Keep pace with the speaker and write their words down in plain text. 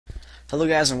Hello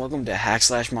guys and welcome to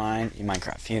Hack/Mine in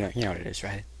Minecraft. You know what it is,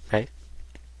 right? Right.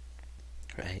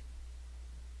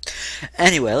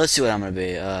 Anyway, let's see what I'm gonna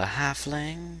be.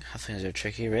 Halfling. Halflings are a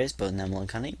tricky race, both nimble and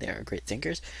cunning. They are great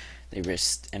thinkers. They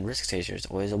risk takers,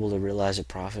 always able to realize a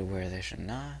profit where they should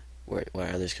not, where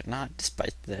others could not.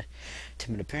 Despite the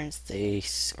timid appearance, they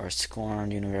are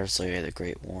scorned universally by the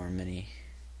Great War. Many.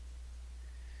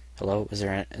 Hello, is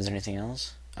there anything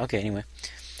else? Okay, anyway,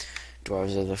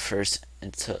 dwarves are the first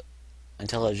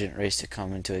intelligent race to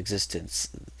come into existence.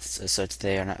 As such,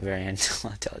 they are not very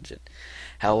intelligent.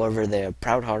 However, they are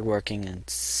proud, hardworking, and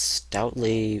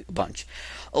stoutly bunch.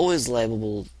 Always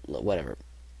liable, whatever.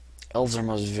 Elves are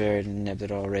most varied and inept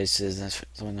at all races, and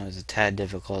some knows a tad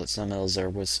difficult. Some elves are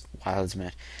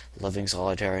wildsmen, living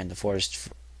solitary in the forest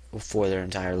for their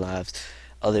entire lives.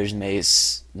 Others may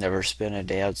never spend a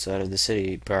day outside of the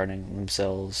city, guarding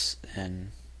themselves.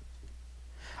 And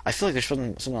I feel like there's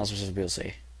something else we're supposed to be able to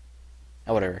say.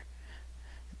 Oh, whatever.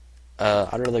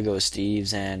 I'd rather go with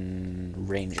Steve's and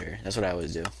Ranger. That's what I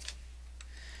always do.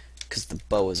 Because the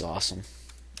bow is awesome.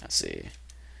 Let's see.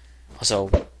 Also,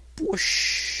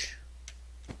 whoosh.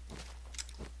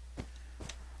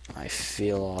 I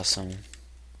feel awesome.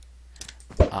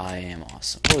 I am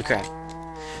awesome. Holy crap.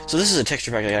 So this is a texture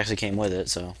pack that actually came with it,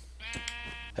 so.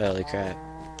 Holy crap.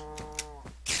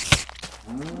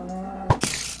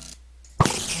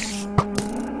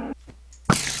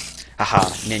 Haha,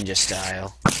 ninja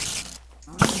style.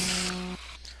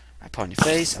 Upon your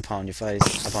face, upon your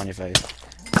face, upon your face,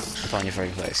 upon your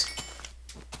freaking face.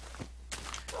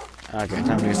 Okay,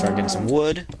 time to start getting some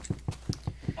wood.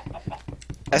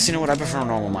 Actually, you know what? I prefer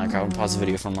normal Minecraft. I'll pause the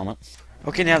video for a moment.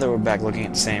 Okay, now that we're back looking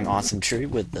at the same awesome tree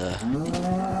with the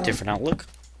different outlook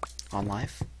on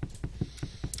life.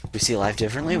 We see life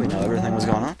differently. We know everything was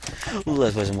going on. Ooh,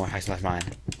 let's play some more Hack/Mine.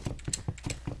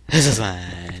 This is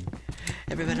mine.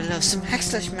 Everybody loves some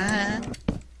Hack/Mine.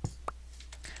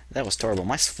 That was terrible.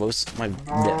 My voice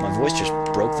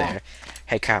just broke there.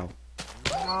 Hey, cow.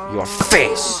 Your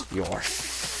face. Your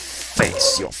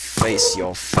face. Your face.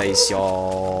 Your face.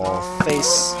 Your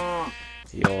face.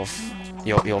 Your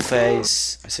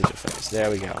face. I said your face.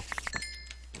 There we go.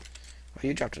 Oh,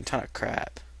 you dropped a ton of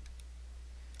crap.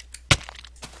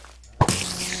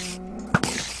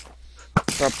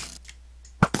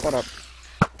 What up?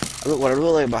 What I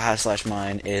really like about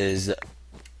Hack/Mine is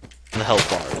the health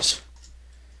bars.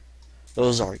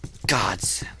 Those are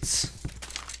godsends.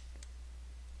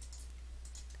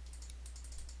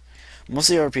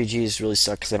 Mostly RPGs really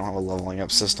suck because they don't have a leveling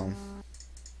up system.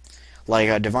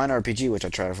 Like Divine RPG, which I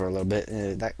tried for a little bit,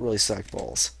 that really sucked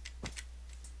balls.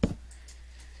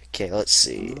 Okay, let's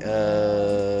see.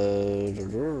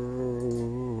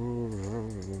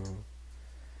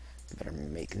 Better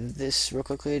make this real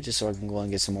quickly, just so I can go and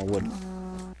get some more wood.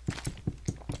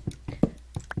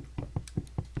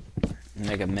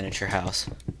 Make a miniature house.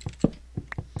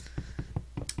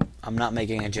 I'm not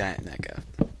making a giant mecha.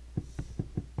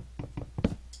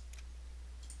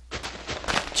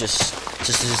 Just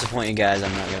to disappoint you guys,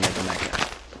 I'm not gonna make a mecha.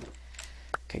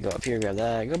 Okay, go up here, grab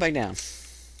that, go back down.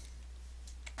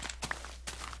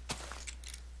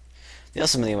 The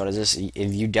awesome thing about it is this: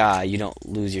 if you die, you don't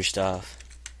lose your stuff.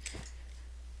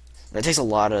 That takes a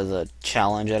lot of the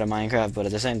challenge out of Minecraft, but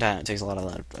at the same time, it takes a lot of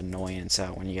the annoyance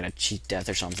out when you get a cheat death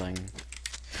or something.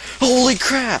 Holy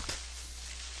crap!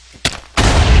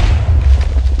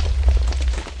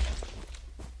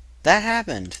 That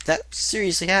happened. That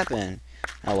seriously happened.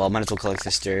 Oh well, might as well collect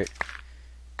this dirt.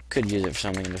 Could use it for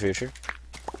something in the future.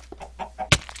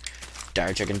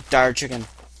 Dire chicken, dire chicken.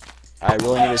 I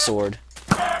really need a sword.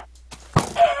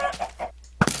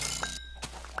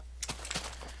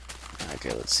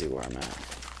 Okay, let's see where I'm at.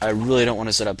 I really don't want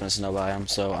to set up in a snow biome,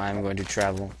 so I'm going to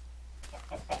travel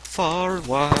far and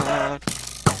wide.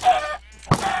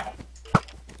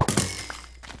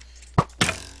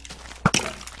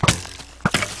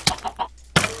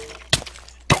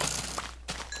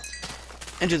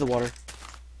 Into the water.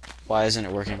 Why isn't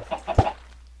it working?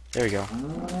 There we go.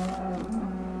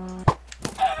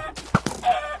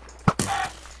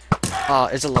 Ah,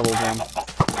 it's a level one.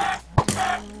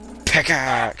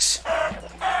 Pickaxe!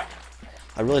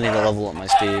 I really need to level up my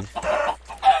speed.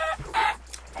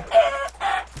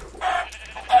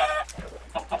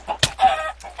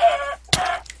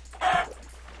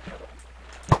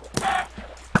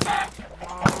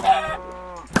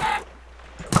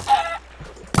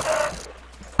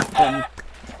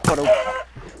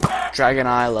 Dragon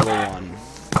Eye level 1.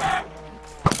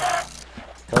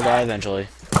 He'll die eventually.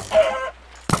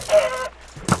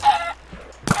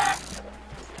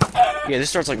 Yeah, this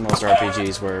starts like most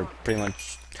RPGs where pretty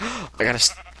much I got a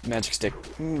magic stick.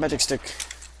 Magic stick.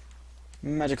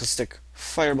 Magical stick.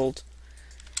 Firebolt.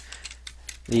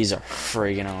 These are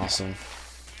friggin' awesome.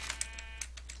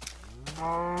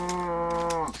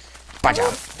 Punch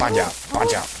out, punch out,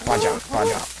 punch out, punch out,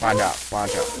 punch out, punch out,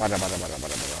 punch out, punch out, punch out,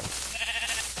 punch out.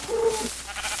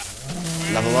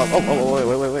 Level up.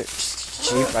 Oh, wait.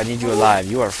 Sheep, I need you alive.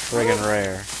 You are friggin'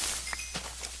 rare.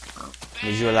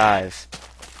 Need you alive.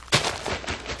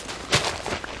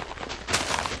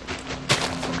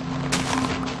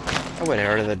 Oh wait, I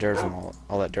heard of the dirt from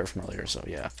all that dirt from earlier, so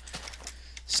yeah.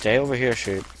 Stay over here,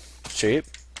 sheep. Sheep.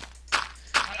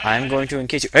 I'm going to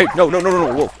encase you. Hey, no,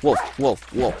 wolf.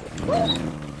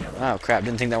 Oh crap,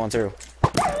 didn't think that one through.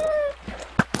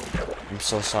 I'm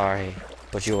so sorry,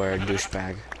 but you are a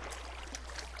douchebag.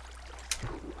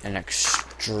 An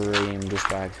extreme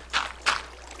douchebag.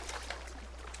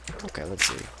 Okay, let's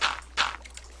see.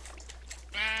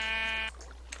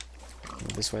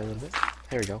 Move this way a little bit.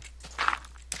 There we go.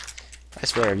 I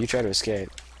swear, if you try to escape.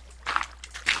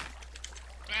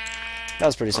 That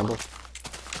was pretty simple.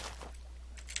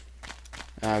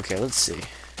 Okay, let's see.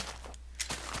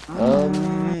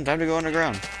 Time to go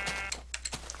underground.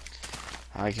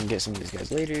 I can get some of these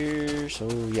guys later, so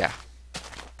yeah.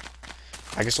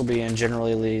 I guess we'll be in general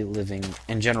living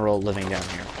down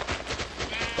here.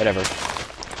 Whatever.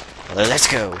 Let's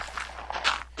go.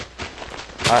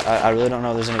 I really don't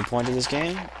know if there's any point to this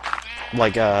game.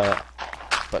 Like,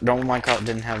 but normal Minecraft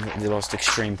didn't have the most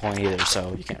extreme point either,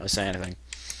 so you can't really say anything.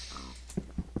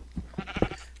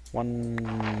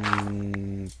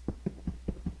 1,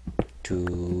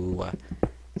 2,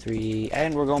 3,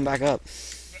 and we're going back up.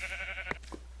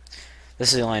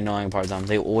 This is the only annoying part of them.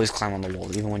 They always climb on the wall,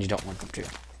 even when you don't want them to.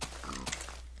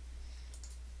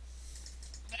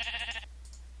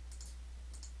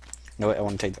 No, wait, I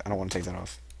don't want to take that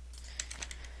off.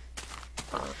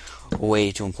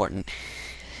 Way too important.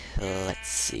 Let's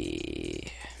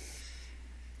see.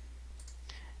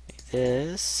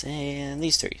 This and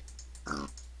these 3.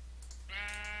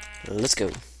 Let's go.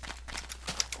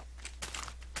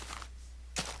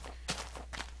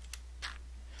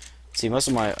 See, most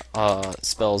of my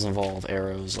spells involve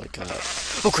arrows, like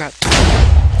oh crap!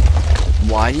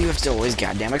 Why do you have to always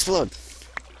goddamn explode?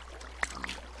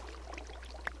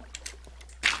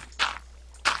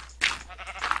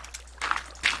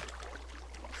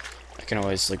 I can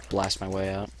always like blast my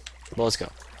way out. Well, let's go.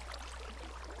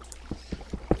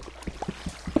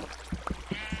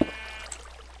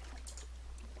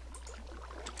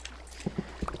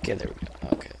 Okay, there we go.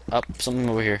 Okay, up, something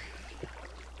over here.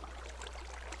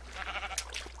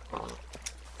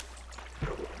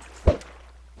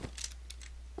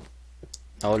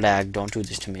 Oh, lag, don't do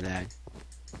this to me, lag.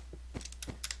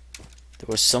 There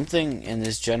was something in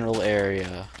this general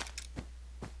area.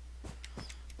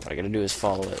 What I gotta do is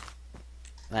follow it.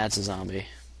 That's a zombie.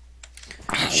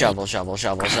 Shovel.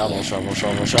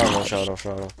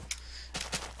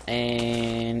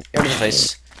 And arrow to the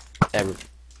face. Arrow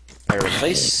to the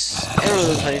face. Arrow to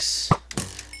the face.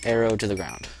 Arrow to the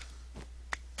ground.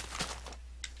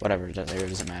 Whatever, it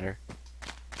doesn't matter.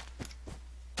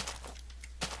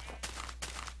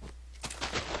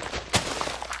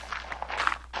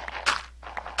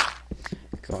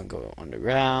 Go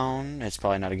underground. It's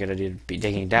probably not a good idea to be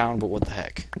digging down, but what the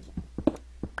heck.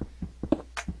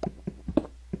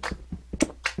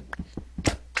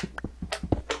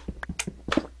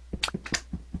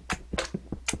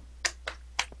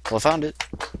 Well, I found it.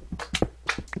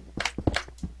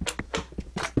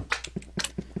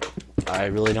 I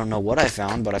really don't know what I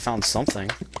found, but I found something.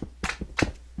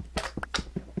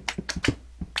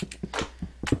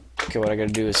 Okay, what I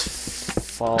gotta do is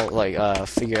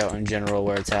figure out in general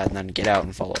where it's at, and then get out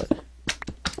and follow it.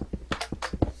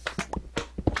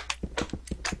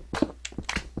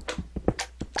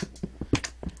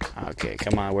 Okay,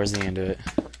 come on, where's the end of it?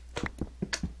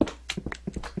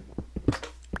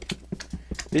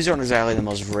 These aren't exactly the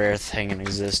most rare thing in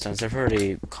existence. They're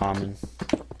pretty common.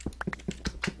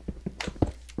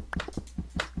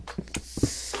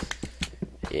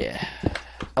 Yeah.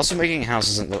 Also, making a house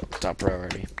isn't the top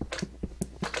priority.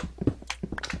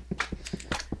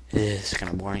 It's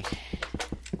kind of boring.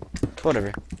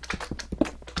 Whatever.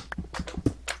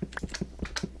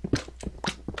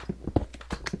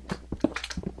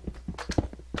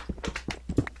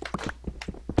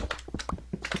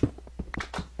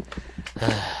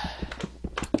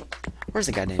 Where's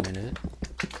the goddamn end of it?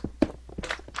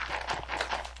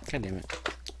 God damn it.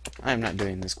 I am not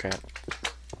doing this crap.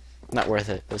 Not worth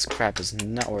it. This crap is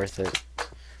not worth it.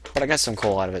 But I got some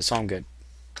coal out of it, so I'm good.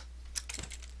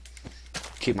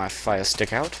 Keep my fire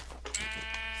stick out.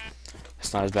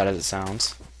 It's not as bad as it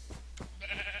sounds.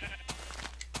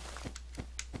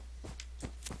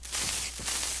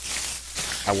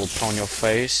 I will pound your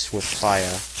face with fire.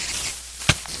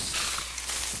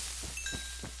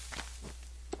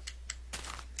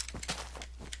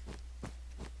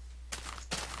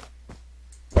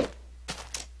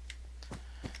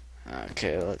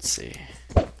 Okay, let's see.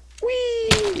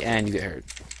 Whee! And you get hurt.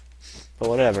 But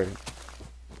whatever.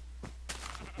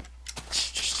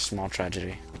 It's just a small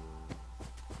tragedy.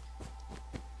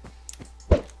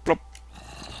 Plop.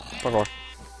 Parkour.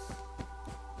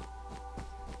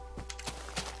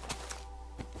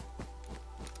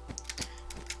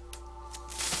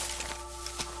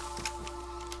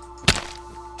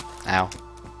 Ow.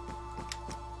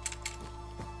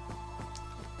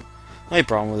 The only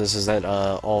problem with this is that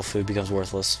all food becomes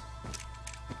worthless.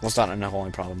 Well, it's not an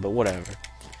only problem, but whatever.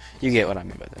 You get what I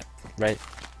mean by that, right?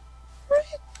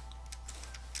 Right?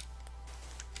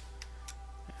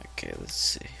 Okay, let's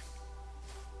see.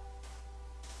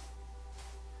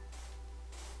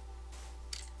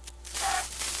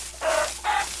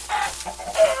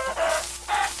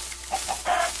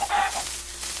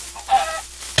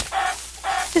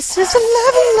 This is a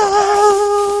level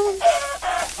up.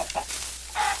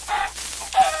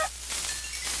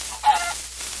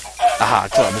 Aha,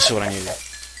 club, this is what I needed.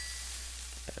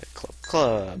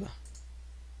 Club.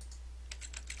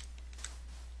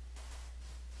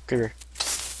 Creeper.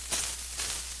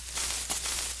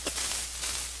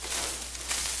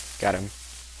 Got him.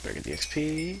 Better get the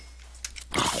XP.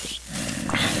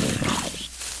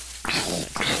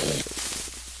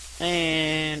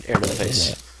 And air to the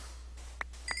face.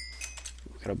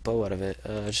 Got a bow out of it.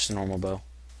 Just a normal bow.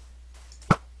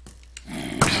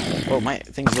 Oh, my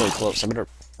thing's really close. I better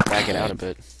back it out a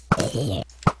bit.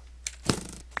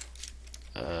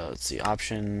 Let's see.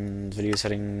 Options, video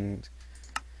settings.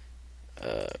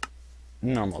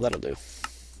 Normal. That'll do.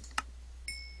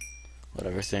 Let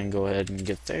everything go ahead and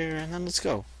get there, and then let's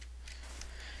go.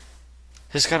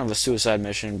 This is kind of a suicide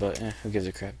mission, but who gives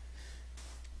a crap?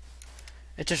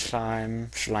 It's a slime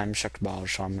sucked ball,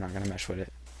 so I'm not gonna mess with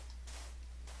it.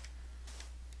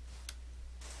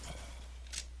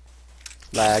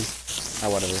 Lag. Oh,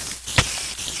 whatever.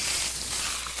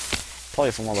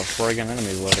 Probably from all the friggin'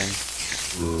 enemies loading.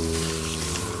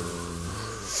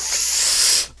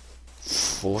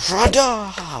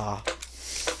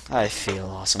 I feel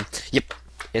awesome. Yep,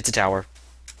 it's a tower.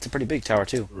 It's a pretty big tower,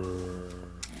 too.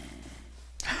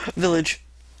 Village.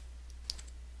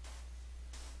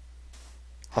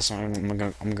 Awesome,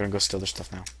 I'm gonna go steal their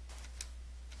stuff now.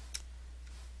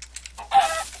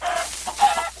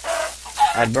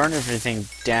 I'd burn everything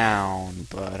down,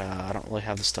 but I don't really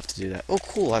have the stuff to do that. Oh,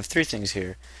 cool, I have 3 things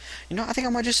here. You know, I think I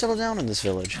might just settle down in this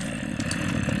village.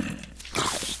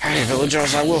 Hey,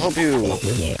 villagers, I will help you,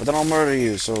 but then I'll murder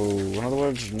you, so, in other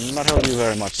words, not help you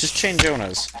very much. Just chain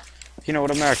Jonas. You know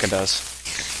what America does.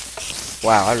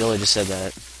 Wow, I really just said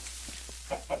that.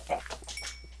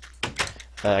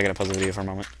 I gotta pause the video for a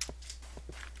moment.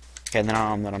 Okay,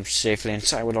 now that I'm safely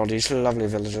inside with all these lovely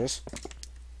villagers.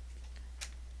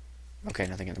 Okay,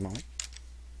 nothing at the moment.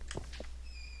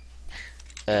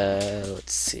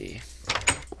 Let's see.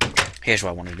 Here's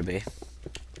where I wanted to be.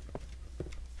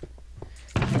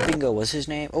 Bingo was his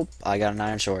name. Oh, I got an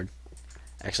iron sword.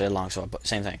 Actually, a long sword, but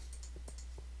same thing.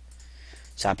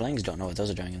 Saplings, don't know what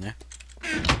those are doing in there.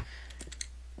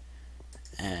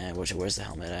 Where's the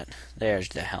helmet at? There's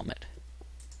the helmet.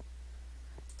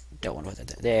 Don't want to put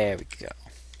that there. There we go.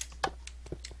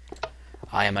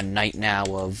 I am a knight now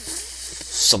of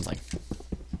something.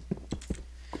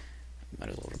 Might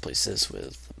as well replace this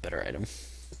with a better item.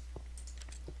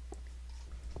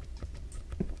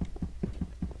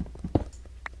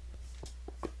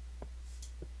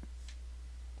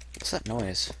 What's that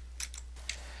noise?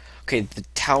 Okay, the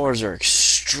towers are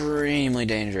extremely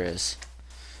dangerous.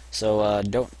 So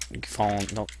don't fall,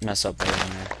 don't mess up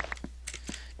there.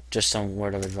 Just some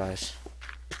word of advice.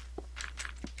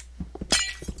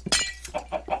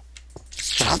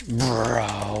 Stop,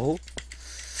 bro.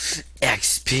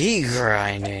 XP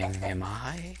grinding, am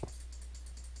I?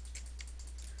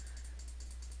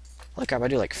 Look, I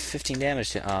do like 15 damage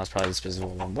to. Oh, it's probably this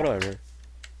visible one. Whatever.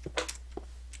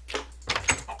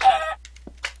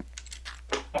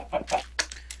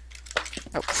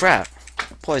 Oh crap!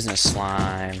 Poisonous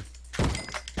slime.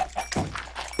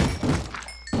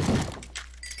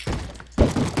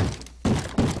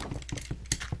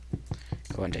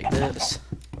 Go and take this.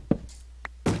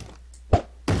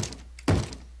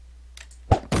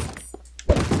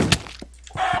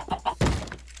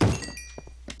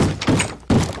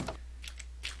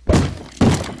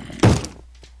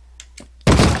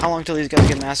 How long till these guys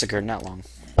get massacred? Not long.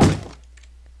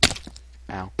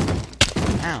 Ow.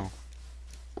 Ow.